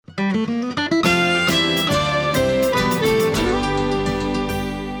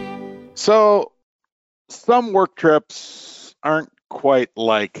So some work trips aren't quite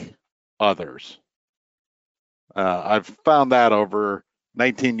like others. I've found that over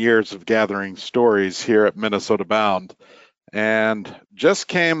 19 years of gathering stories here at Minnesota Bound, and just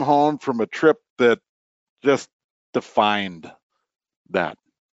came home from a trip that just defined that.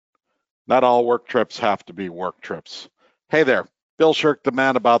 Not all work trips have to be work trips. Hey there, Bill Shirk, the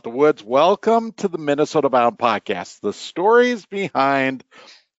man about the woods. Welcome to the Minnesota Bound podcast, the stories behind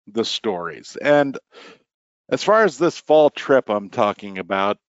the stories. And as far as this fall trip I'm talking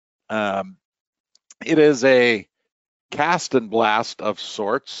about, it is a cast and blast of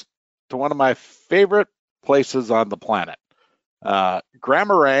sorts to one of my favorite places on the planet, Grand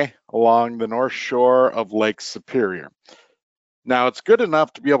Marais along the north shore of Lake Superior. Now, it's good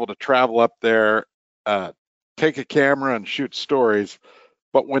enough to be able to travel up there, take a camera and shoot stories,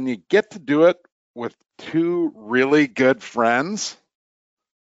 but when you get to do it with two really good friends,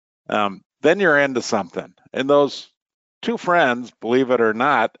 then you're into something. And those two friends, believe it or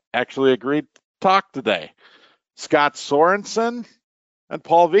not, actually agreed to talk today. Scott Sorensen and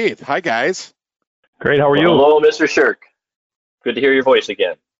Paul Veith. Hi, guys. Great. How are you? Hello, Mr. Shirk. Good to hear your voice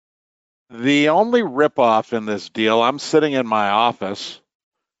again. The only ripoff in this deal, I'm sitting in my office,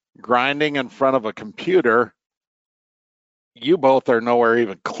 grinding in front of a computer. You both are nowhere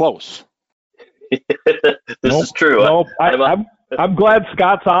even close. This is true. Nope. I'm glad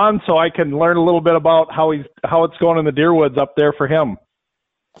Scott's on so I can learn a little bit about how it's going in the deer woods up there for him.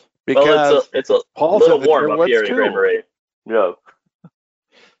 Because it's a little warm up here in Grand Marais. Yeah.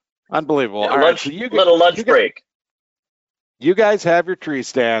 Unbelievable. Yeah, All right, so little lunch break. You guys have your tree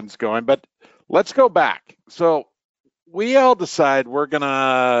stands going, but let's go back. So we all decide we're going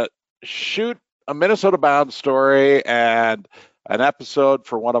to shoot a Minnesota Bound story and an episode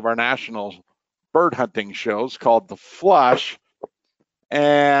for one of our national bird hunting shows called The Flush.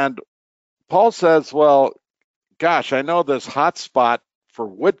 And Paul says, well, gosh, I know this hot spot for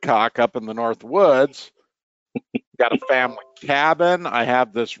woodcock up in the North Woods. Got a family cabin. I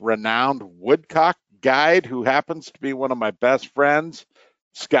have this renowned woodcock guide who happens to be one of my best friends,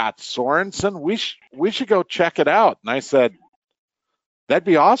 Scott Sorensen. We should go check it out. And I said, that'd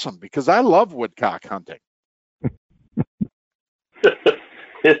be awesome because I love woodcock hunting.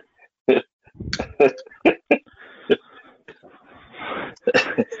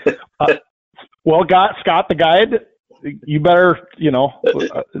 Well, Scott, the guide, you better,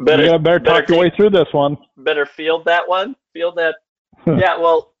 better talk your way through this one. Better field that one. Field that. Yeah,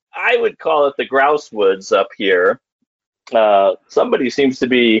 well, I would call it the Grouse Woods up here. Somebody seems to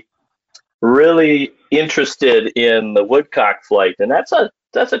be really interested in the woodcock flight, and that's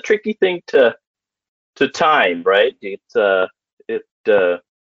a tricky thing to time, right? It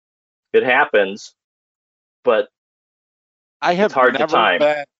happens, but it's hard to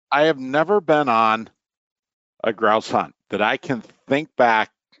time. I have never been on a grouse hunt that I can think back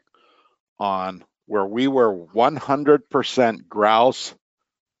on where we were 100% grouse,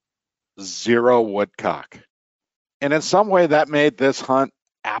 0 woodcock. And in some way that made this hunt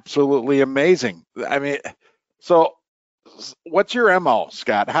absolutely amazing. I mean, so what's your MO,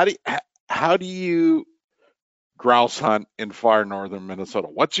 Scott? How do you grouse hunt in far northern Minnesota?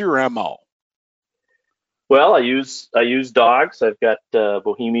 What's your MO? Well, I use dogs. I've got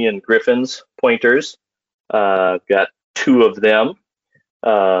Bohemian Griffins pointers. I've got 2 of them.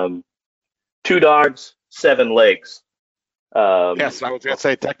 2 dogs, 7 legs. Yes, I was going to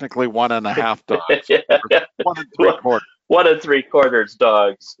say technically 1.5 dogs. Yeah. 1 3/4. 1 3/4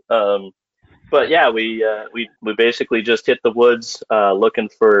 dogs. But yeah, we basically just hit the woods looking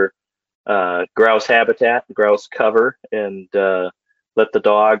for grouse habitat, grouse cover, and let the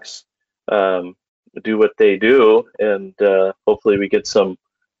dogs do what they do, and hopefully we get some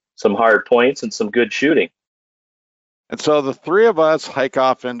hard points and some good shooting. And so the 3 of us hike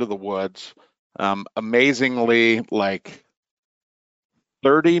off into the woods, amazingly like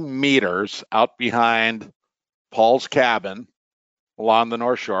 30 meters out behind Paul's cabin along the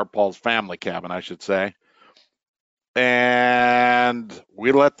North Shore, Paul's family cabin, I should say. And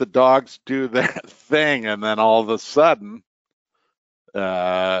we let the dogs do their thing, and then all of a sudden,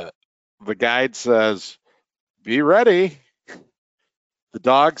 the guide says, "Be ready." The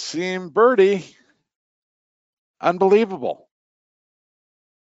dogs seem birdie. Unbelievable.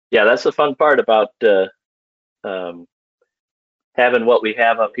 Yeah, that's the fun part about having what we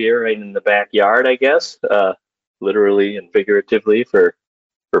have up here right in the backyard, I guess, literally and figuratively for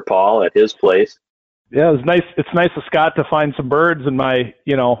Paul at his place. Yeah, it was nice. It's nice of Scott to find some birds in my,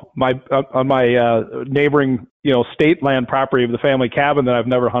 on my neighboring, state land property of the family cabin that I've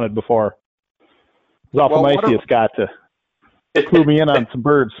never hunted before. It was awful Well, nice of you, Scott, to clue me in on some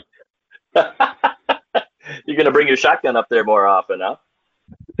birds. You're going to bring your shotgun up there more often, huh?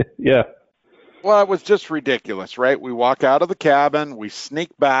 Yeah. Well, it was just ridiculous, right? We walk out of the cabin, we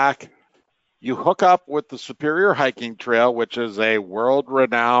sneak back, you hook up with the Superior Hiking Trail, which is a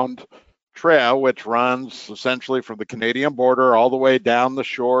world-renowned trail which runs essentially from the Canadian border all the way down the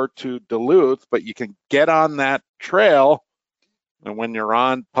shore to Duluth, but you can get on that trail, and when you're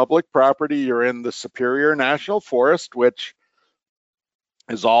on public property, you're in the Superior National Forest, which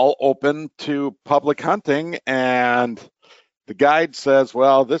is all open to public hunting, and the guide says,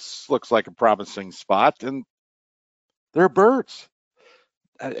 well, this looks like a promising spot, and there are birds.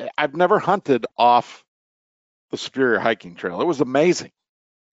 I've never hunted off the Superior Hiking Trail. It was amazing.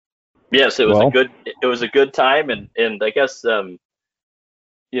 Yes, it was a good time, and I guess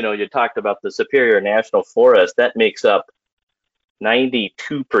you talked about the Superior National Forest. That makes up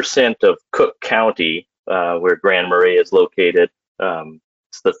 92% of Cook County, where Grand Marais is located.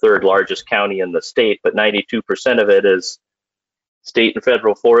 It's the third largest county in the state, but 92% of it is state and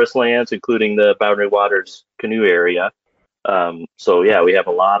federal forest lands, including the Boundary Waters canoe area. So yeah, we have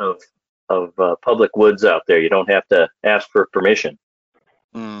a lot of public woods out there. You don't have to ask for permission.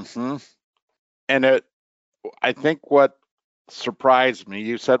 Mm-hmm. And I think what surprised me,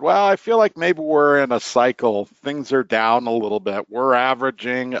 you said, well, I feel like maybe we're in a cycle. Things are down a little bit. We're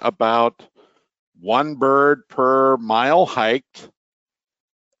averaging about one bird per mile hiked,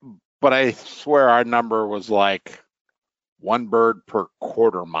 but I swear our number was like one bird per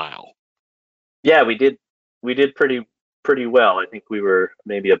quarter mile. Yeah, we did pretty well. I think we were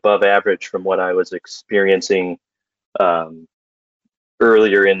maybe above average from what I was experiencing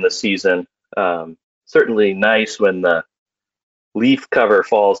earlier in the season. Certainly nice when the leaf cover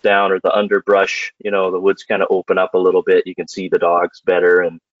falls down or the underbrush, the woods kind of open up a little bit. You can see the dogs better,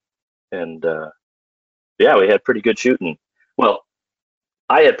 and yeah, we had pretty good shooting. Well,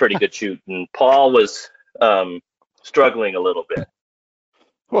 I had pretty good shooting. Paul was struggling a little bit.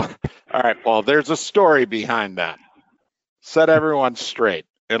 Well, all right, Paul, there's a story behind that. Set everyone straight,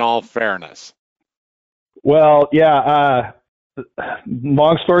 in all fairness. Well, yeah.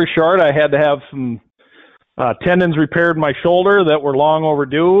 Long story short, I had to have some tendons repaired in my shoulder that were long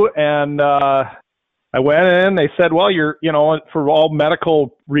overdue, and I went in. They said, "Well, for all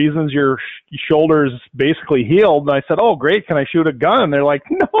medical reasons, your shoulder's basically healed." And I said, "Oh, great! Can I shoot a gun?" And they're like,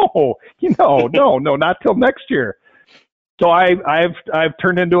 "No, no, not till next year." So I've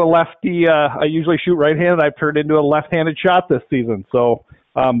turned into a lefty. I usually shoot right-handed. I've turned into a left-handed shot this season. So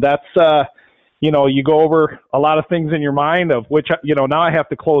that's you go over a lot of things in your mind of which now I have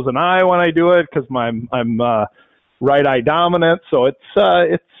to close an eye when I do it because I'm right eye dominant. So it's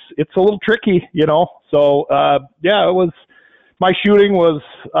a little tricky, So yeah, it was my shooting was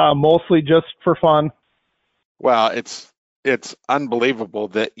mostly just for fun. Well, it's unbelievable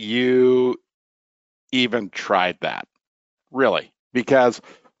that you even tried that. Really, because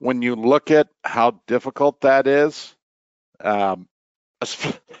when you look at how difficult that is,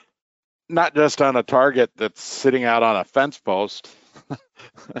 not just on a target that's sitting out on a fence post,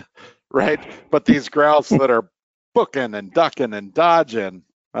 right? But these grouse that are booking and ducking and dodging,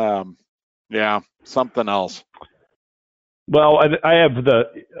 yeah, something else. Well, I have the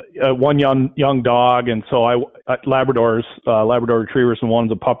one young dog, and so Labrador retrievers, and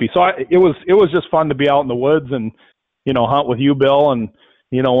one's a puppy. So it was just fun to be out in the woods and hunt with you, Bill, and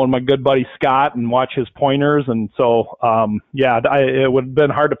one of my good buddies, Scott, and watch his pointers. And so yeah, it would have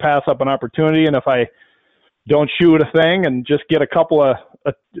been hard to pass up an opportunity. And if I don't shoot a thing and just get a couple of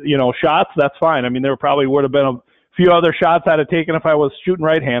shots, that's fine. I mean, there probably would have been a few other shots I'd have taken if I was shooting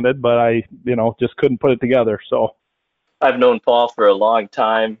right-handed, but I just couldn't put it together. So. I've known Paul for a long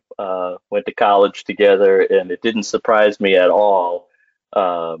time, went to college together, and it didn't surprise me at all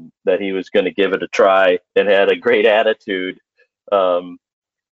that he was going to give it a try and had a great attitude.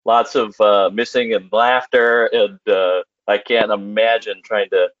 Lots of missing and laughter, and I can't imagine trying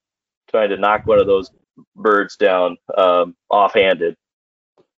to knock one of those birds down offhanded.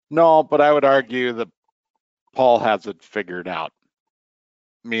 No, but I would argue that Paul has it figured out,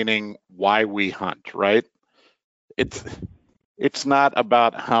 meaning why we hunt, right? It's not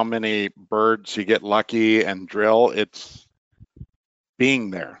about how many birds you get lucky and drill. It's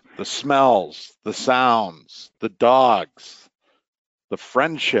being there, the smells, the sounds, the dogs, the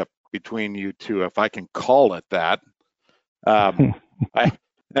friendship between you two, if I can call it that. I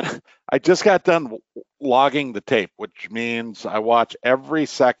just got done logging the tape, which means I watch every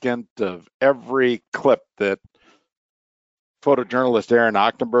second of every clip that photojournalist Aaron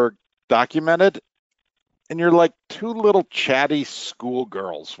Ochtenberg documented. And you're like two little chatty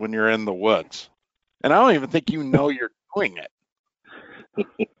schoolgirls when you're in the woods. And I don't even think you know you're doing it.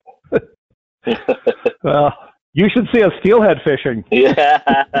 Well, you should see us steelhead fishing.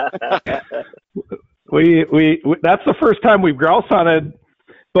 Yeah. we that's the first time we've grouse hunted,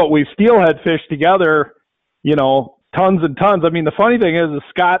 but we've steelhead fished together, tons and tons. I mean, the funny thing is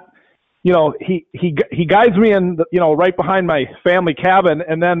Scott, he guides me in, right behind my family cabin,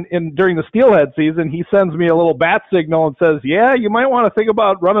 and then during the steelhead season, he sends me a little bat signal and says, "Yeah, you might want to think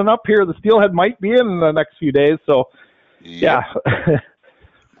about running up here. The steelhead might be in the next few days." So, yeah,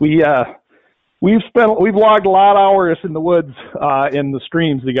 we've logged a lot of hours in the woods, in the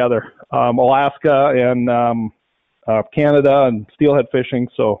streams together, Alaska and Canada, and steelhead fishing.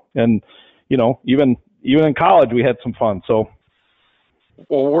 So, and even in college, we had some fun. So.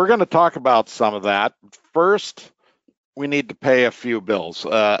 Well, we're going to talk about some of that. First, we need to pay a few bills.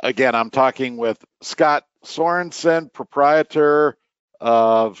 Again, I'm talking with Scott Sorensen, proprietor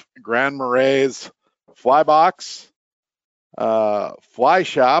of Grand Marais Fly Box, Fly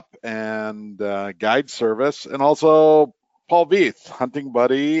Shop, and Guide Service, and also Paul Veith, hunting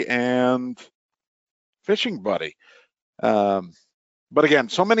buddy and fishing buddy. But again,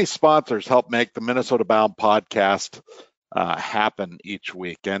 so many sponsors help make the Minnesota Bound podcast happen each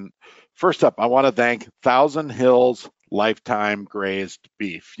week. And first up, I want to thank Thousand Hills Lifetime Grazed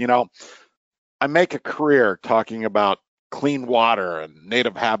Beef. I make a career talking about clean water and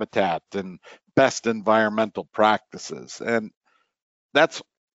native habitat and best environmental practices. And that's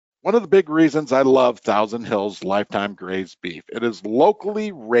one of the big reasons I love Thousand Hills Lifetime Grazed Beef. It is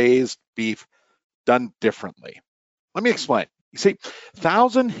locally raised beef done differently. Let me explain. You see,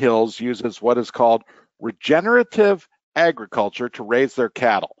 Thousand Hills uses what is called regenerative agriculture to raise their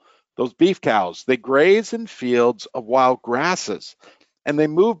cattle. Those beef cows, they graze in fields of wild grasses, and they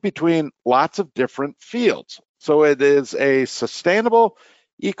move between lots of different fields. So it is a sustainable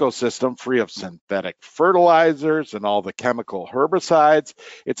ecosystem free of synthetic fertilizers and all the chemical herbicides.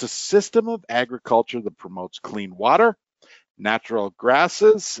 It's a system of agriculture that promotes clean water, natural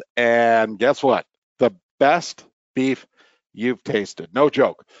grasses, and guess what? The best beef you've tasted. No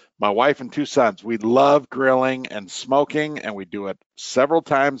joke. My wife and two sons, we love grilling and smoking, and we do it several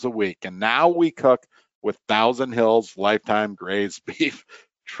times a week. And now we cook with Thousand Hills Lifetime Grazed Beef.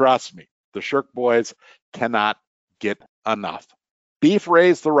 Trust me, the Shirk boys cannot get enough. Beef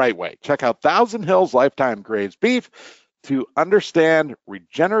raised the right way. Check out Thousand Hills Lifetime Grazed Beef to understand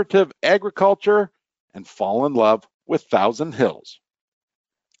regenerative agriculture and fall in love with Thousand Hills.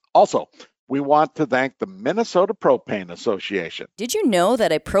 Also, we want to thank the Minnesota Propane Association. Did you know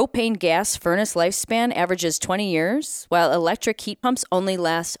that a propane gas furnace lifespan averages 20 years, while electric heat pumps only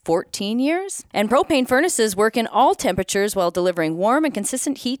last 14 years? And propane furnaces work in all temperatures while delivering warm and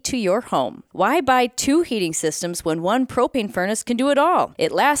consistent heat to your home. Why buy two heating systems when one propane furnace can do it all?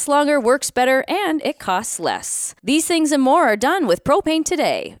 It lasts longer, works better, and it costs less. These things and more are done with propane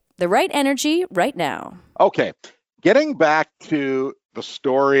today. The right energy right now. Okay, getting back to the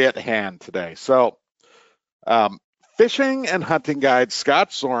story at hand today. So, fishing and hunting guide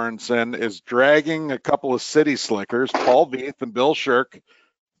Scott Sorensen is dragging a couple of city slickers, Paul Veith and Bill Shirk,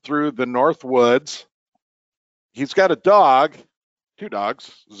 through the North Woods. He's got a dog, two dogs.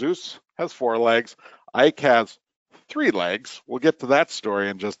 Zeus has 4 legs. Ike has 3 legs. We'll get to that story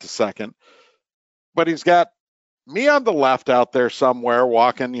in just a second. But he's got me on the left out there somewhere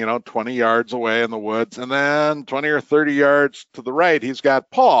walking, 20 yards away in the woods. And then 20 or 30 yards to the right, he's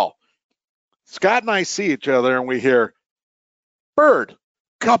got Paul. Scott and I see each other and we hear, bird,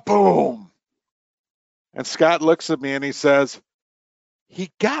 kaboom. And Scott looks at me and he says,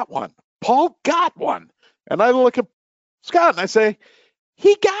 he got one. Paul got one. And I look at Scott and I say,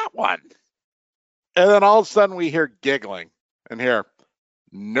 he got one. And then all of a sudden we hear giggling and hear,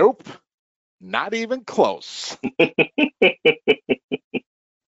 nope. Not even close.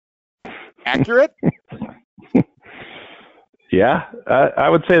 Accurate? Yeah, I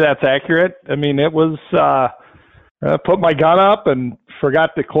would say that's accurate. I mean, it was, I put my gun up and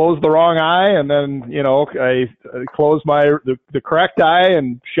forgot to close the wrong eye. And then, I closed the correct eye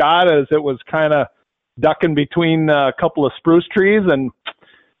and shot as it was kind of ducking between a couple of spruce trees. And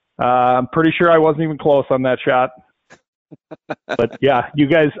I'm pretty sure I wasn't even close on that shot. But yeah, you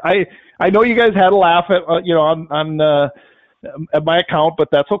guys, I know you guys had a laugh at at my account, but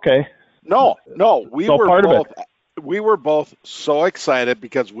that's okay. No, we were both so excited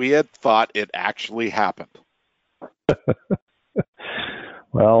because we had thought it actually happened.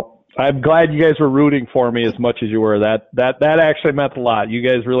 Well, I'm glad you guys were rooting for me as much as you were. That actually meant a lot. You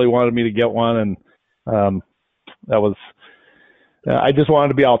guys really wanted me to get one, and that was. I just wanted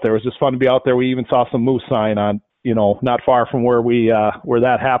to be out there. It was just fun to be out there. We even saw some moose sign on, not far from where where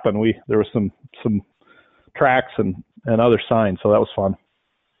that happened. There was some tracks and other signs, so that was fun.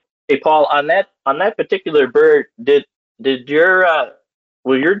 Hey, Paul, on that particular bird, did your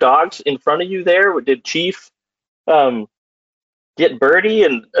were your dogs in front of you there? Did Chief get birdie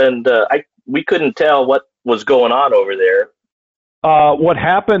and we couldn't tell what was going on over there. What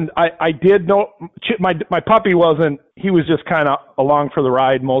happened, I did know my puppy wasn't, he was just kind of along for the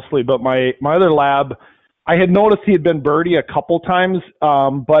ride mostly, but my other lab, I had noticed he had been birdie a couple times,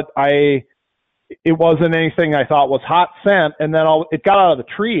 but it wasn't anything I thought was hot scent, and then it got out of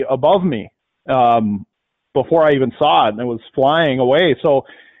the tree above me before I even saw it, and it was flying away. So,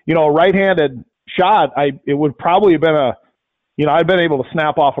 right-handed shot, it would probably have been I'd been able to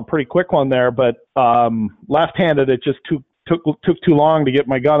snap off a pretty quick one there, but left-handed, it just took too long to get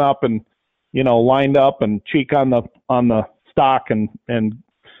my gun up and lined up and cheek on the stock and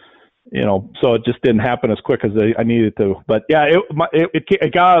so it just didn't happen as quick as I needed to. But yeah,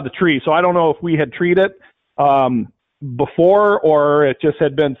 it got out of the tree, so I don't know if we had treed it before or it just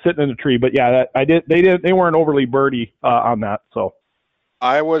had been sitting in the tree. But yeah, they weren't overly birdie on that. So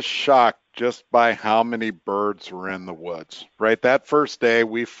I was shocked just by how many birds were in the woods. Right, that first day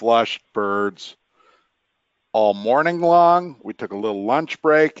we flushed birds all morning long. We took a little lunch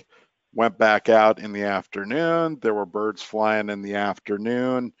break, went back out in the afternoon. There were birds flying in the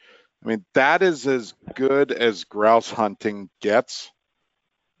afternoon. I mean, that is as good as grouse hunting gets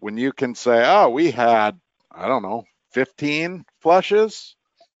when you can say, oh, we had, 15 flushes,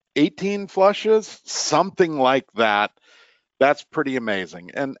 18 flushes, something like that. That's pretty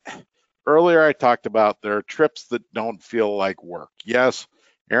amazing. And earlier I talked about there are trips that don't feel like work. Yes,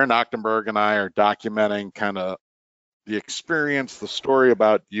 Aaron Ochtenberg and I are documenting kind of the experience, the story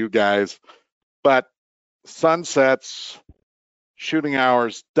about you guys, but sunsets, shooting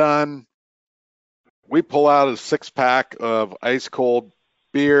hours done, we pull out a 6-pack of ice cold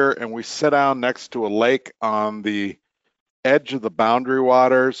beer and we sit down next to a lake on the edge of the Boundary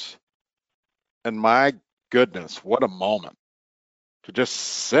Waters. And my goodness, what a moment to just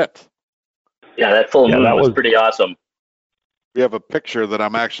sit. Yeah, that full moon was pretty awesome. We have a picture that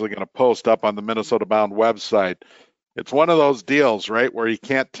I'm actually going to post up on the Minnesota Bound website. It's one of those deals, right, where you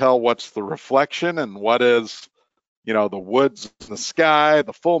can't tell what's the reflection and what is, the woods in the sky,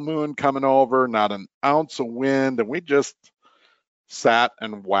 the full moon coming over, not an ounce of wind. And we just sat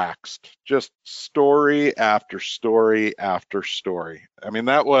and waxed, just story after story after story. I mean,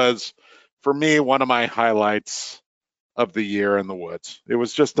 that was, for me, one of my highlights of the year in the woods. It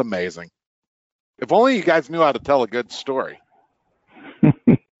was just amazing. If only you guys knew how to tell a good story.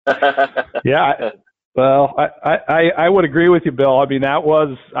 Yeah. Well, I would agree with you, Bill. I mean, it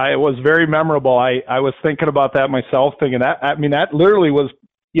was very memorable. I was thinking about that myself, thinking that literally was,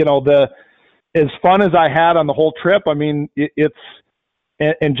 as fun as I had on the whole trip. I mean,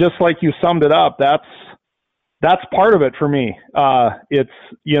 and just like you summed it up, that's part of it for me. It's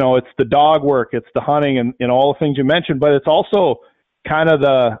the dog work, it's the hunting and all the things you mentioned, but it's also kind of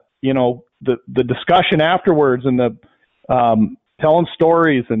the discussion afterwards and the, telling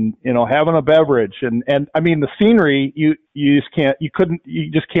stories and having a beverage and I mean the scenery you just can't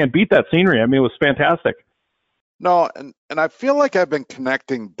beat that scenery. I mean, it was fantastic. No, and I feel like I've been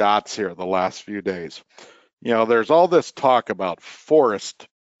connecting dots here the last few days. There's all this talk about forest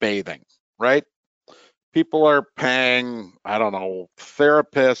bathing, right? People are paying,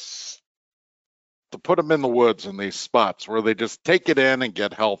 therapists to put them in the woods in these spots where they just take it in and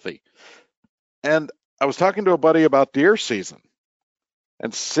get healthy. And I was talking to a buddy about deer season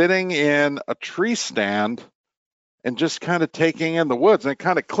and sitting in a tree stand and just kind of taking in the woods, and it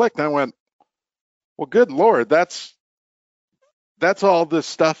kind of clicked. And I went, well, good Lord, that's all this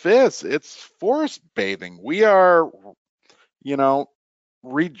stuff is. It's forest bathing. We are,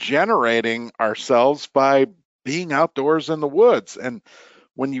 regenerating ourselves by being outdoors in the woods. And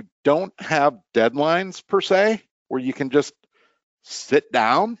when you don't have deadlines per se, where you can just sit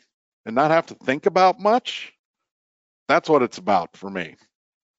down and not have to think about much, that's what it's about for me.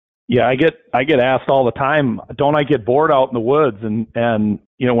 Yeah, I get asked all the time, don't I get bored out in the woods and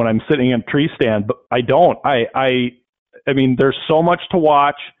when I'm sitting in a tree stand? But I don't. I mean, there's so much to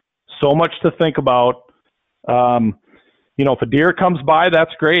watch, so much to think about. If a deer comes by,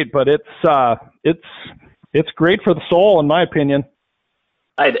 that's great, but it's great for the soul, in my opinion.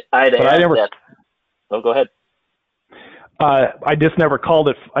 I'd add that. Oh, go ahead. I just never called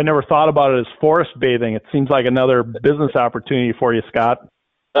it. I never thought about it as forest bathing. It seems like another business opportunity for you, Scott.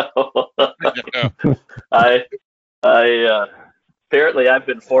 Yeah. I apparently I've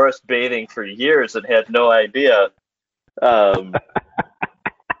been forest bathing for years and had no idea. Um,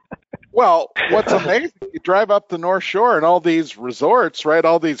 Well, what's amazing, you drive up the North Shore and all these resorts, right?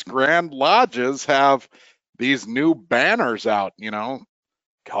 All these grand lodges have these new banners out,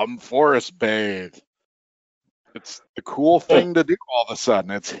 come forest bathe. It's the cool thing to do all of a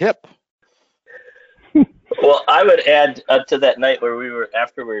sudden. It's hip. well, I would add to that night where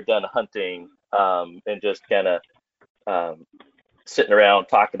after we were done hunting, and just kind of um, sitting around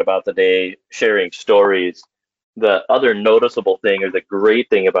talking about the day, sharing stories. The other noticeable thing, or the great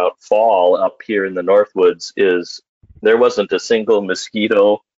thing about fall up here in the Northwoods, is there wasn't a single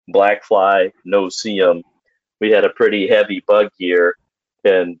mosquito, black fly, no see 'em. We had a pretty heavy bug year,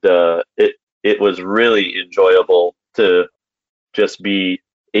 and it was really enjoyable to just be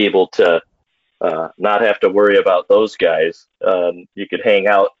able to not have to worry about those guys. You could hang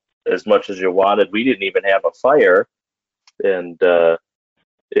out as much as you wanted. We didn't even have a fire, and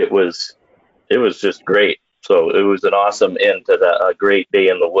it was it was just great. So it was an awesome end to a great day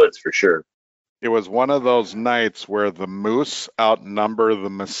in the woods for sure. It was one of those nights where the moose outnumber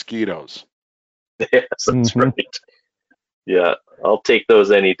the mosquitoes. Yes, that's right. Yeah, I'll take those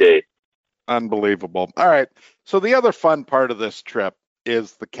any day. Unbelievable. All right. So the other fun part of this trip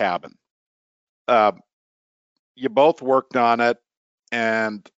is the cabin. You both worked on it,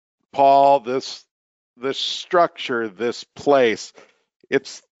 and Paul, this structure, this place,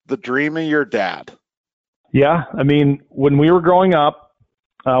 it's the dream of your dad. Yeah, I mean, when we were growing up,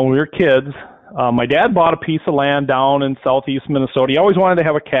 when we were kids, my dad bought a piece of land down in southeast Minnesota. He always wanted to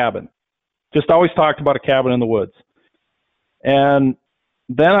have a cabin. Just always talked about a cabin in the woods. And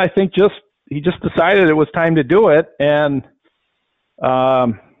then I think he just decided it was time to do it. And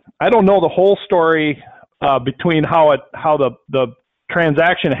I don't know the whole story between how the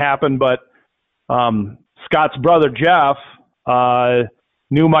transaction happened, but Scott's brother Jeff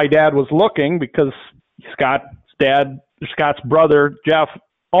knew my dad was looking because Scott's brother Jeff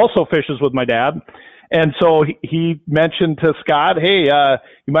also fishes with my dad. And so he mentioned to Scott, hey,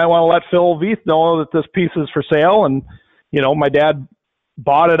 you might want to let Phil Veith know that this piece is for sale. And, my dad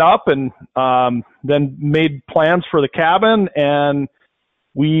bought it up and then made plans for the cabin. And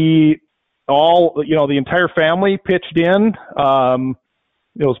we all, the entire family pitched in.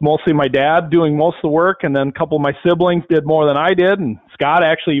 It was mostly my dad doing most of the work, and then a couple of my siblings did more than I did. And Scott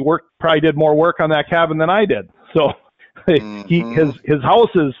actually probably did more work on that cabin than I did. So his house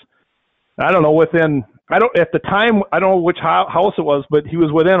is, I don't know, at the time, I don't know which house it was, but he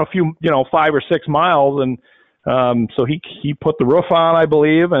was within a few, 5 or 6 miles. And so he put the roof on, I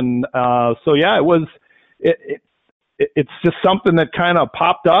believe. And so, yeah, it's just something that kind of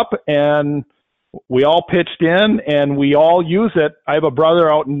popped up, and we all pitched in and we all use it. I have a brother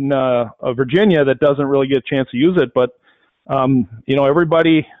out in Virginia that doesn't really get a chance to use it, but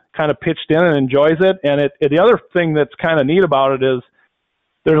everybody kind of pitched in and enjoys it. And the other thing that's kind of neat about it is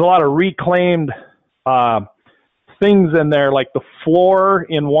there's a lot of reclaimed things in there, like the floor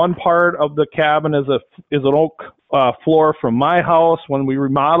in one part of the cabin is an oak floor from my house. When we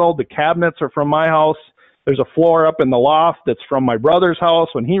remodeled, the cabinets are from my house. There's a floor up in the loft that's from my brother's house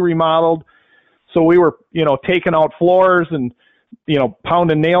when he remodeled. So we were, taking out floors and,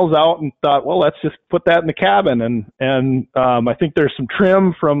 pounding nails out, and thought, well, let's just put that in the cabin. And I think there's some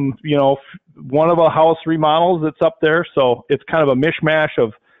trim from, one of the house remodels that's up there. So it's kind of a mishmash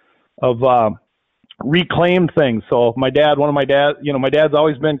of reclaimed things. So my dad's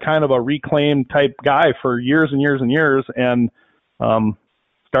always been kind of a reclaimed type guy for years and years and years, and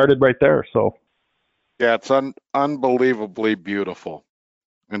started right there. So. Yeah, it's unbelievably beautiful.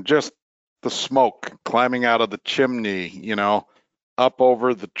 And just the smoke climbing out of the chimney, up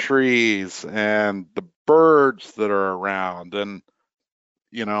over the trees, and the birds that are around, and,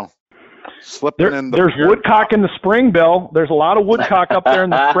 slipping in the There's woodcock in the spring, Bill. There's a lot of woodcock up there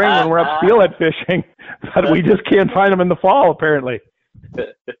in the spring when we're up steelhead fishing, but we just can't find them in the fall, apparently.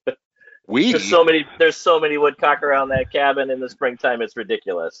 There's so many woodcock around that cabin in the springtime. It's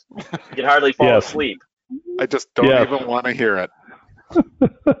ridiculous. You can hardly fall asleep. I just don't even want to hear it.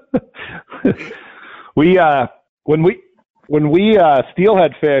 When we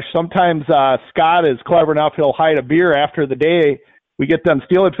steelhead fish, sometimes Scott is clever enough, he'll hide a beer after the day we get done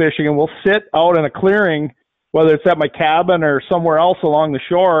steelhead fishing, and we'll sit out in a clearing, whether it's at my cabin or somewhere else along the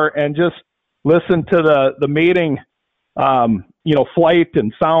shore, and just listen to the mating flight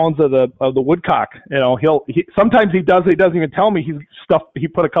and sounds of the woodcock. Sometimes he doesn't even tell me he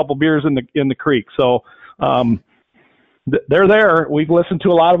put a couple beers in the creek. So they're there. We've listened to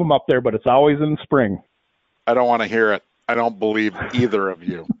a lot of them up there, but it's always in the spring. I don't want to hear it. I don't believe either of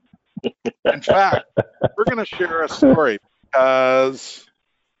you. In fact, we're going to share a story because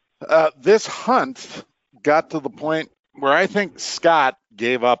this hunt got to the point where I think Scott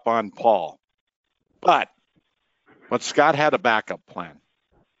gave up on Paul. But Scott had a backup plan.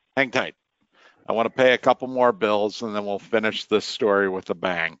 Hang tight. I want to pay a couple more bills, and then we'll finish this story with a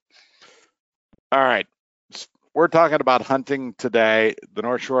bang. All right. We're talking about hunting today. The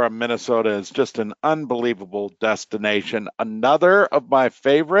North Shore of Minnesota is just an unbelievable destination. Another of my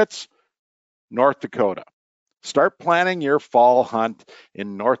favorites, North Dakota. Start planning your fall hunt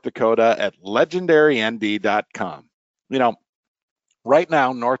in North Dakota at legendarynd.com. You know, right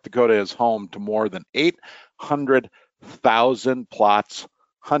now, North Dakota is home to more than 800,000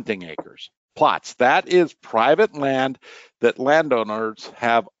 hunting acres. Plots. That is private land that landowners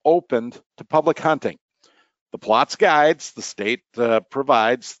have opened to public hunting. The plots guides the state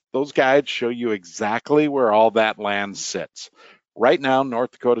provides, those guides show you exactly where all that land sits. Right now,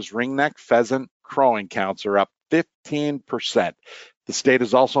 North Dakota's ringneck pheasant crowing counts are up 15%. The state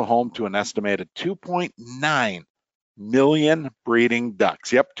is also home to an estimated 2.9 million breeding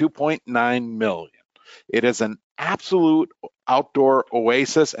ducks. Yep, 2.9 million. It is an absolute outdoor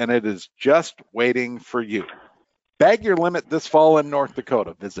oasis, and it is just waiting for you. Bag your limit this fall in North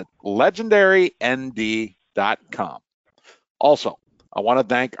Dakota. Visit legendarynd.com. Also, I want to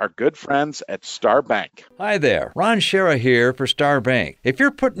thank our good friends at Star Bank. Hi there, Ron Shera here for Star Bank. If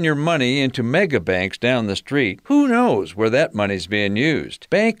you're putting your money into mega banks down the street, who knows where that money's being used?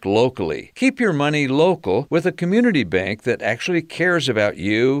 Bank locally. Keep your money local with a community bank that actually cares about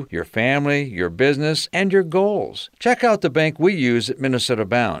you, your family, your business, and your goals. Check out the bank we use at Minnesota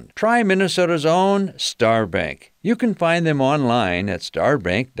Bound. Try Minnesota's own Star Bank. You can find them online at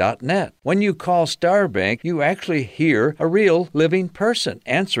starbank.net. When you call Star Bank, you actually hear a real living person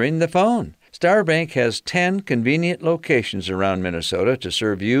answering the phone. Star Bank has 10 convenient locations around Minnesota to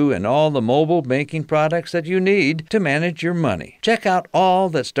serve you and all the mobile banking products that you need to manage your money. Check out all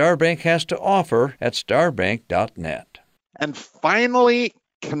that Star Bank has to offer at starbank.net. And finally,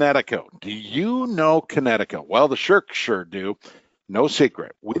 Connecticut. Do you know Connecticut? Well, the Shirks sure do. No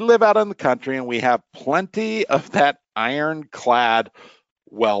secret. We live out in the country and we have plenty of that ironclad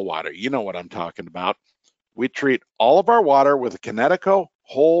well water. You know what I'm talking about. We treat all of our water with a Connecticut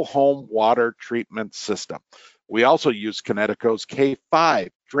whole home water treatment system. We also use Connecticut's K5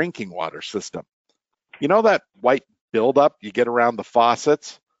 drinking water system. You know that white buildup you get around the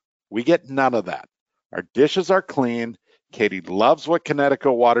faucets? We get none of that. Our dishes are clean. Katie loves what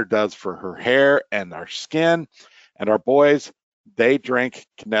Connecticut water does for her hair and our skin. And our boys, they drink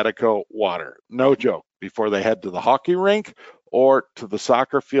Connecticut water. No joke. Before they head to the hockey rink or to the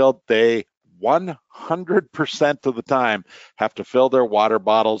soccer field, they 100% of the time have to fill their water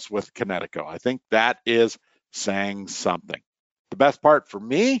bottles with Connecticut. I think that is saying something. The best part for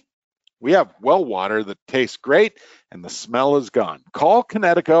me, we have well water that tastes great and the smell is gone. Call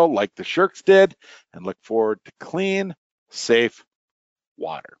Connecticut like the Shirks did and look forward to clean, safe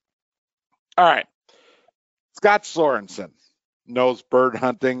water. All right. Scott Sorensen knows bird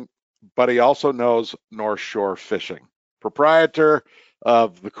hunting, but he also knows North Shore fishing. Proprietor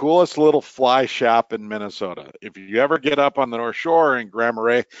of the coolest little fly shop in Minnesota. If you ever get up on the North Shore in Grand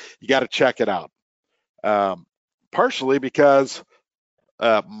Marais, you got to check it out. Partially because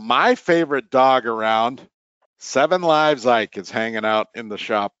my favorite dog around, 7 Lives Ike, is hanging out in the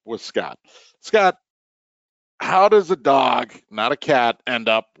shop with Scott. Scott, how does a dog, not a cat, end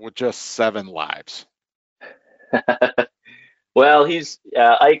up with just 7 lives? Well,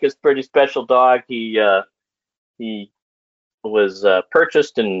 Ike is a pretty special dog. He was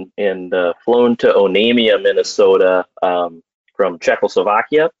purchased and flown to Onamia, Minnesota, from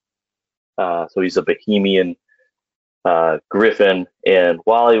Czechoslovakia. So he's a Bohemian Griffin. And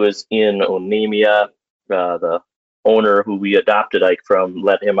while he was in Onamia, the owner who we adopted Ike from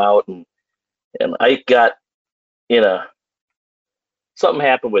let him out, and Ike got something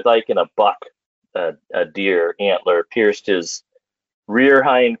happened with Ike and a buck. A deer antler pierced his rear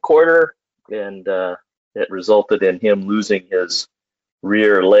hind quarter, and it resulted in him losing his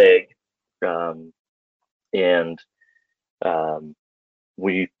rear leg. My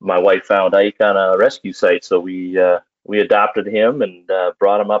wife found Ike on a rescue site, so we adopted him and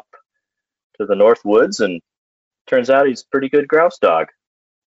brought him up to the North Woods, and turns out he's a pretty good grouse dog.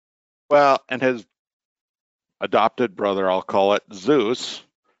 Well, and his adopted brother, I'll call it, Zeus,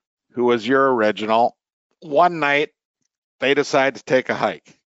 who was your original, one night they decide to take a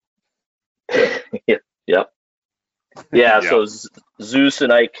hike. Yep. Yeah, yep. So Zeus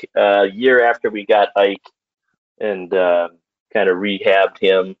and Ike, a year after we got Ike and kind of rehabbed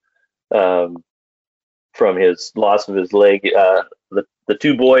him, from his loss of his leg. The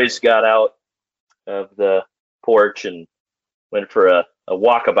two boys got out of the porch and went for a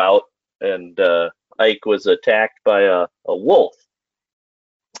walkabout, and Ike was attacked by a wolf,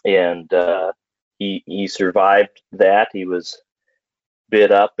 and he survived that. He was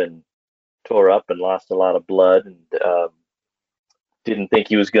bit up and tore up and lost a lot of blood, and didn't think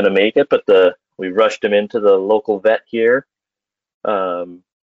he was going to make it, but we rushed him into the local vet here, and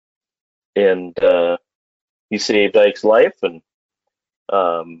he saved Ike's life. And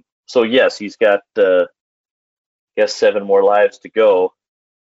so yes, he's got I guess 7 more lives to go.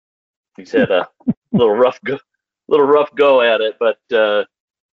 He's had a little rough go at it, but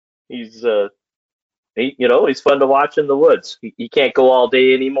he's he's fun to watch in the woods. He can't go all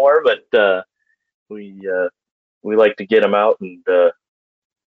day anymore, but we like to get him out and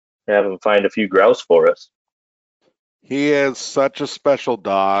have him find a few grouse for us. He is such a special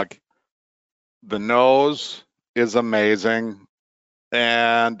dog. The nose is amazing,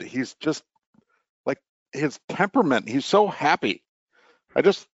 and he's just like his temperament. He's so happy. I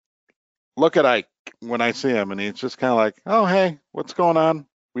just look at Ike when I see him, and he's just kind of like, "Oh, hey, what's going on?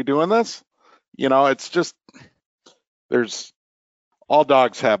 We doing this?" It's just there's all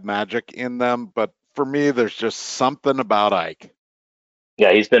dogs have magic in them, but for me, there's just something about Ike.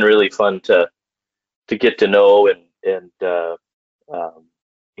 Yeah, he's been really fun to get to know, and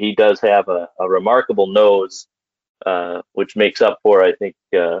he does have a remarkable nose, which makes up for, I think,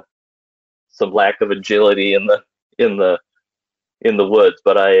 some lack of agility in the woods.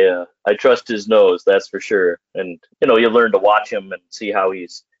 But I trust his nose, that's for sure. And you learn to watch him and see how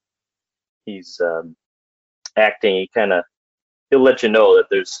he's acting. He'll let you know that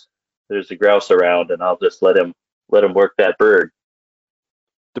there's a grouse around, and I'll just let him work that bird.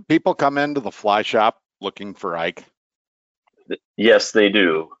 Do people come into the fly shop looking for Ike? Yes, they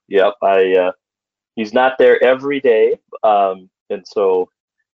do. Yep. He's not there every day, and so,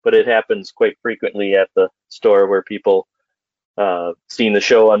 but it happens quite frequently at the store where people seen the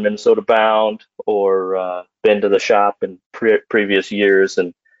show on Minnesota Bound, or been to the shop in previous years,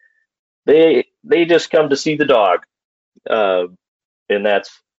 and they just come to see the dog, and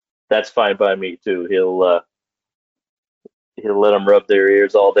that's fine by me too. He'll let them rub their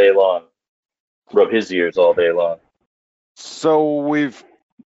ears all day long, rub his ears all day long. So we've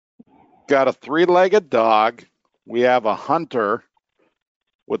got a 3-legged dog. We have a hunter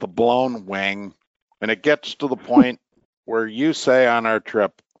with a blown wing, and it gets to the point where you say on our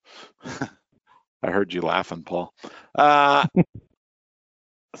trip, I heard you laughing, Paul.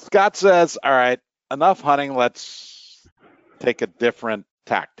 Scott says, all right, enough hunting. Let's take a different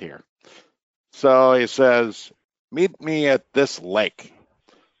tact here. So he says, meet me at this lake.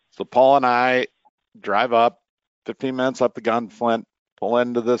 So Paul and I drive up 15 minutes up the Gunflint, pull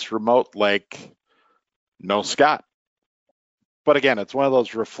into this remote lake. No Scott. But again, it's one of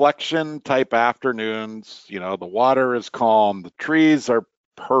those reflection type afternoons. The water is calm, the trees are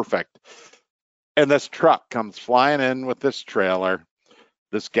perfect. And this truck comes flying in with this trailer.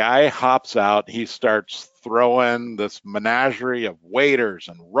 This guy hops out. He starts throwing this menagerie of waders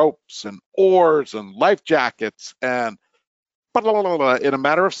and ropes and oars and life jackets. And in a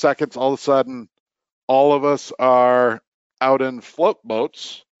matter of seconds, all of a sudden, all of us are out in float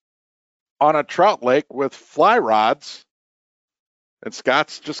boats on a trout lake with fly rods. And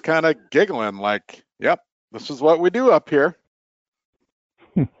Scott's just kind of giggling like, yep, this is what we do up here.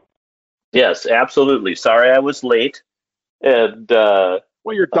 Yes, absolutely. Sorry I was late. And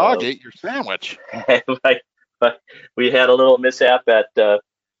well, your dog ate your sandwich. We had a little mishap at the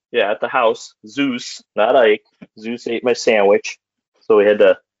house. Zeus, not Ike. Zeus ate my sandwich, so we had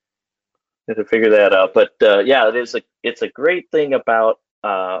to figure that out. But it's a great thing about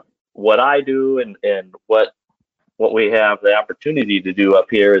what I do and what we have the opportunity to do up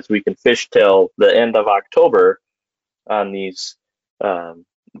here is we can fish till the end of October on these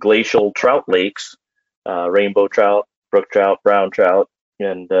glacial trout lakes, rainbow trout, brook trout, brown trout.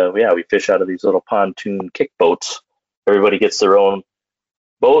 And we fish out of these little pontoon kick boats. Everybody gets their own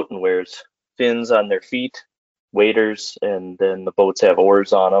boat and wears fins on their feet, waders, and then the boats have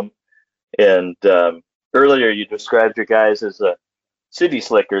oars on them. And earlier you described your guys as city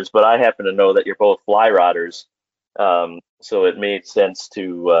slickers, but I happen to know that you're both fly rodders. So it made sense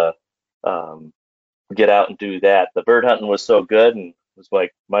to get out and do that. The bird hunting was so good, and it was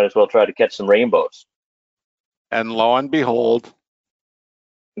like, might as well try to catch some rainbows. And lo and behold,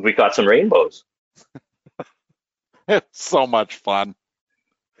 we caught some rainbows. It's so much fun.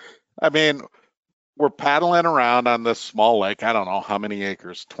 I mean, we're paddling around on this small lake. I don't know how many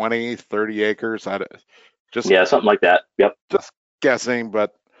acres, 20, 30 acres. Something like that. Yep. Just guessing,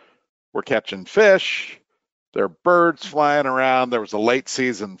 but we're catching fish. There were birds flying around. There was a late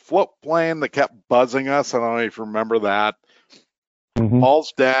season float plane that kept buzzing us. I don't know if you remember that. Mm-hmm.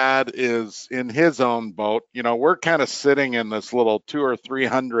 Paul's dad is in his own boat. We're kind of sitting in this little 200 or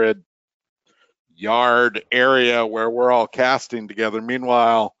 300 yard area where we're all casting together.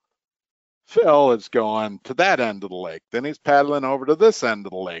 Meanwhile, Phil is going to that end of the lake. Then he's paddling over to this end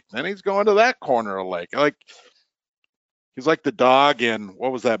of the lake. Then he's going to that corner of the lake. He's like the dog in,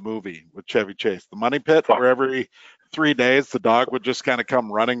 what was that movie with Chevy Chase? The Money Pit, where every 3 days the dog would just kind of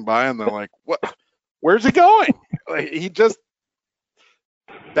come running by and they're like, what? Where's he going?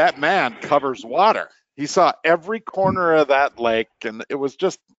 That man covers water. He saw every corner of that lake, and it was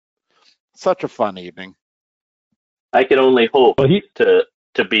just such a fun evening. I can only hope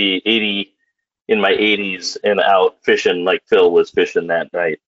to be 80 in my 80s and out fishing like Phil was fishing that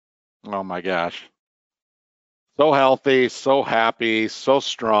night. Oh my gosh. So healthy, so happy, so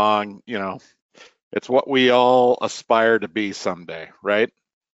strong. It's what we all aspire to be someday, right?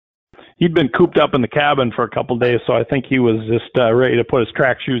 He'd been cooped up in the cabin for a couple of days, so I think he was just ready to put his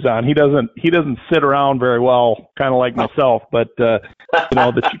track shoes on. He doesn't sit around very well, kind of like myself. But the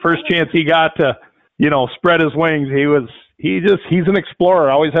first chance he got to, spread his wings, he's an explorer,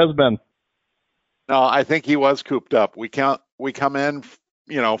 always has been. No, I think he was cooped up. We come in,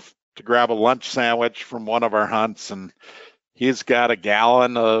 to grab a lunch sandwich from one of our hunts, and he's got a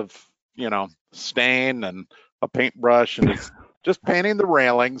gallon of, stain and a paintbrush, and it's just painting the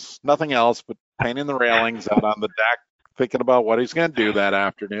railings, nothing else but painting the railings out on the deck, thinking about what he's going to do that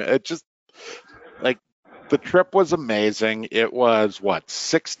afternoon. It just, like, the trip was amazing. It was,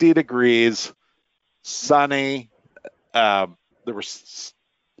 60 degrees, sunny.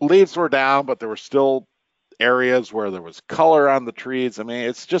 Leaves were down, but there were still areas where there was color on the trees. I mean,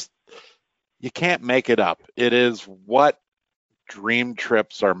 it's just, you can't make it up. It is what dream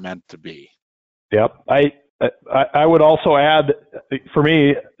trips are meant to be. Yep. I would also add, for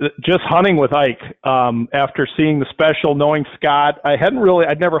me, just hunting with Ike, after seeing the special, knowing Scott,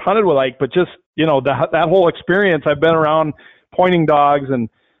 I'd never hunted with Ike, but just, that whole experience. I've been around pointing dogs, and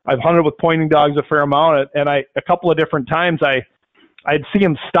I've hunted with pointing dogs a fair amount. And a couple of different times I'd see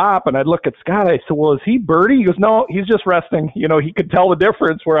him stop, and I'd look at Scott. I said, well, is he birdie? He goes, no, he's just resting. He could tell the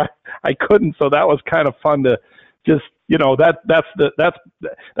difference where I couldn't. So that was kind of fun to just,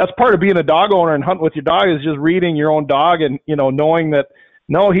 that's part of being a dog owner and hunting with your dog, is just reading your own dog and, knowing that,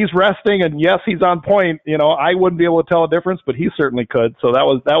 no, he's resting, and yes, he's on point. I wouldn't be able to tell a difference, but he certainly could. So that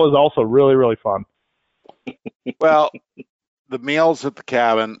was also really, really fun. Well, the meals at the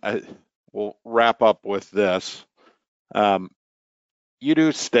cabin, we'll wrap up with this. You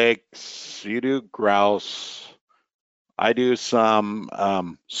do steaks, you do grouse. I do some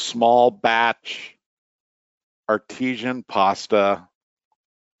small batch artesian pasta.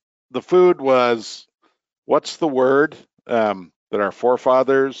 The food was, what's the word that our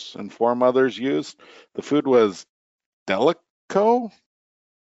forefathers and foremothers used? The food was delico?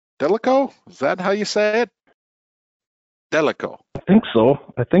 Delico? Is that how you say it? Delico. I think so.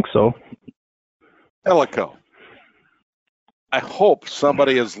 Delico. I hope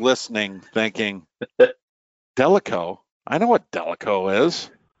somebody is listening thinking, Delico? I know what Delico is.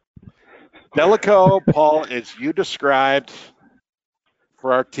 Delico, Paul, as you described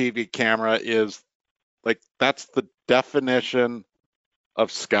for our TV camera, is like, that's the definition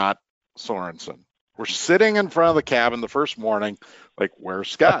of Scott Sorensen. We're sitting in front of the cabin the first morning, like, where's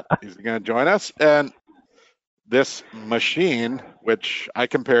Scott? Is he going to join us? And this machine, which I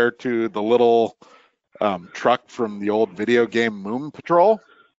compare to the little truck from the old video game Moon Patrol.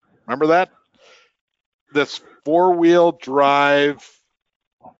 Remember that? This 4-wheel drive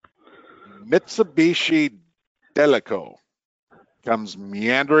Mitsubishi Delico comes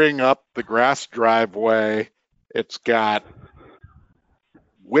meandering up the grass driveway. It's got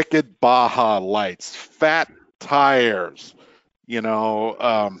wicked Baja lights, fat tires,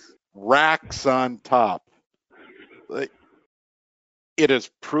 racks on top. It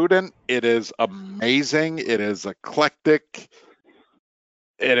is prudent. It is amazing. It is eclectic.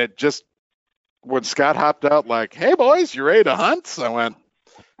 And it just, when Scott hopped out like, hey boys, you ready to hunt? I went,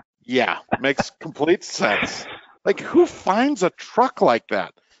 yeah, makes complete sense. Like, who finds a truck like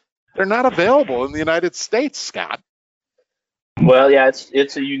that? They're not available in the United States, Scott. Well, yeah,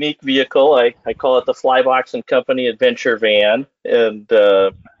 it's a unique vehicle. I call it the Flybox and Company Adventure Van, and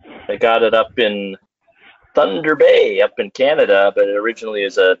I got it up in Thunder Bay, up in Canada, but it originally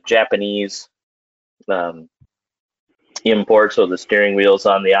is a Japanese import, so the steering wheel's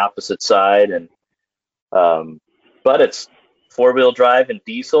on the opposite side, and but it's 4-wheel drive and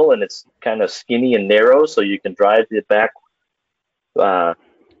diesel, and it's kind of skinny and narrow, so you can drive the back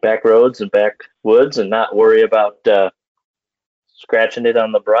back roads and backwoods and not worry about scratching it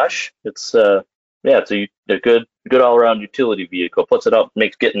on the brush. It's it's a good all around utility vehicle. Puts it up,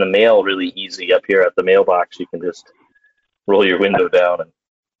 makes getting the mail really easy up here at the mailbox. You can just roll your window down and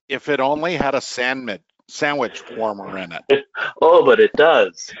If it only had a sandwich warmer in it. oh, but it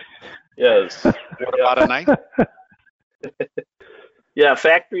does. Yes. What about a night? Yeah,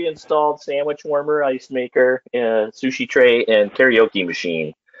 factory installed sandwich warmer, ice maker, sushi tray, and karaoke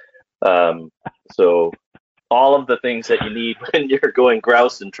machine. So all of the things that you need when you're going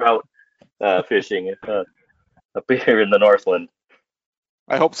grouse and trout fishing up here in the Northland.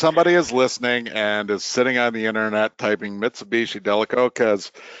 I hope somebody is listening and is sitting on the internet typing Mitsubishi Delico,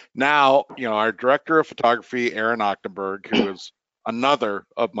 because now, our director of photography, Aaron Ochtenberg, who is another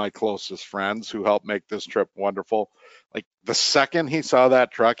of my closest friends who helped make this trip wonderful. Like the second he saw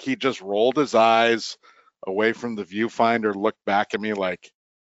that truck, he just rolled his eyes away from the viewfinder, looked back at me like,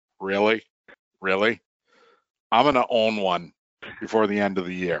 really? Really? I'm going to own one before the end of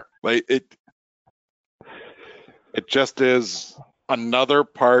the year. Like it just is another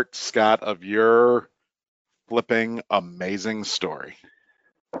part, Scott, of your flipping amazing story.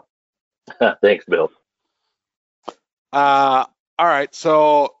 Thanks, Bill. All right,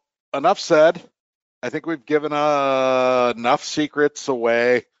 so enough said. I think we've given enough secrets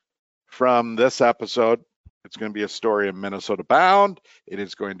away from this episode. It's going to be a story of Minnesota Bound. It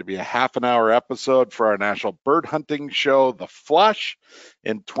is going to be a half an hour episode for our national bird hunting show, The Flush,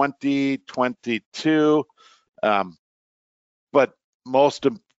 in 2022. But most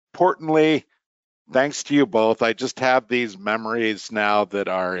importantly, thanks to you both, I just have these memories now that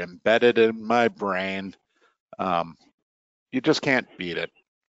are embedded in my brain. You just can't beat it.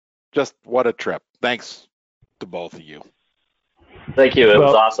 Just what a trip. Thanks to both of you. Thank you. It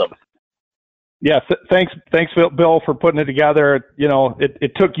was awesome. Yeah, thanks, Bill, for putting it together.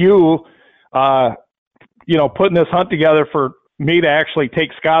 It took you, putting this hunt together for me to actually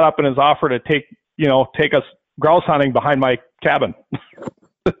take Scott up in his offer to take us grouse hunting behind my cabin.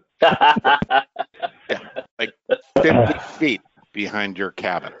 Yeah, like 50 feet behind your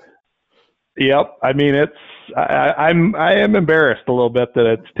cabin. Yep. I mean, I am embarrassed a little bit that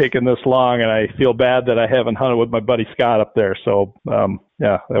it's taken this long, and I feel bad that I haven't hunted with my buddy Scott up there. So,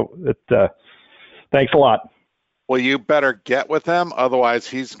 thanks a lot. Well, you better get with him. Otherwise,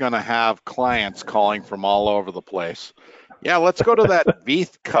 he's going to have clients calling from all over the place. Yeah, let's go to that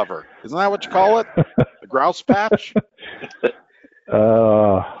Veith cover. Isn't that what you call it? The grouse patch?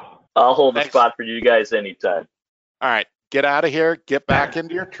 I'll hold the spot for you guys anytime. All right. Get out of here. Get back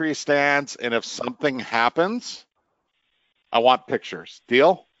into your tree stands. And if something happens, I want pictures.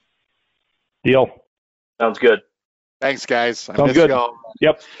 Deal? Deal. Sounds good. Thanks, guys. Sounds good.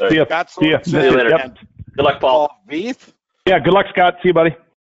 Yep. Right. See ya. See you later. Yep. Good luck, Paul. Veith? Yeah, good luck, Scott. See you, buddy.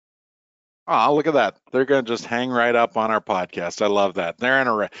 Oh, look at that. They're going to just hang right up on our podcast. I love that.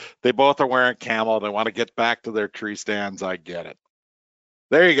 They both are wearing camel. They want to get back to their tree stands. I get it.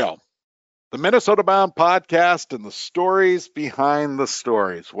 There you go. The Minnesota Bound podcast and the stories behind the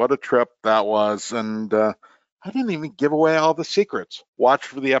stories. What a trip that was. And I didn't even give away all the secrets. Watch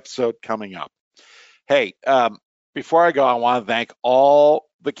for the episode coming up. Hey, before I go, I want to thank all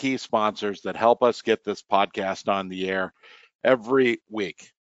the key sponsors that help us get this podcast on the air every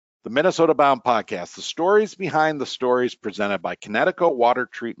week. The Minnesota Bound podcast, the stories behind the stories, presented by Connecticut Water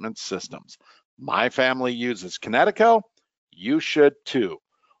Treatment Systems. My family uses Connecticut. You should too.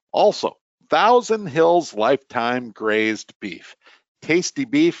 Also, Thousand Hills Lifetime Grazed Beef. Tasty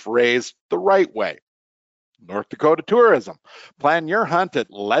beef raised the right way. North Dakota Tourism. Plan your hunt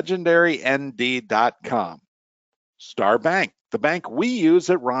at legendarynd.com. Star Bank, the bank we use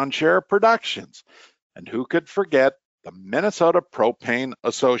at Ron Share Productions. And who could forget the Minnesota Propane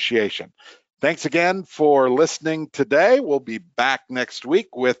Association. Thanks again for listening today. We'll be back next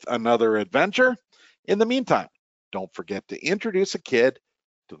week with another adventure. In the meantime, don't forget to introduce a kid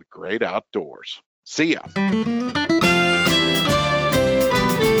to the great outdoors. See ya.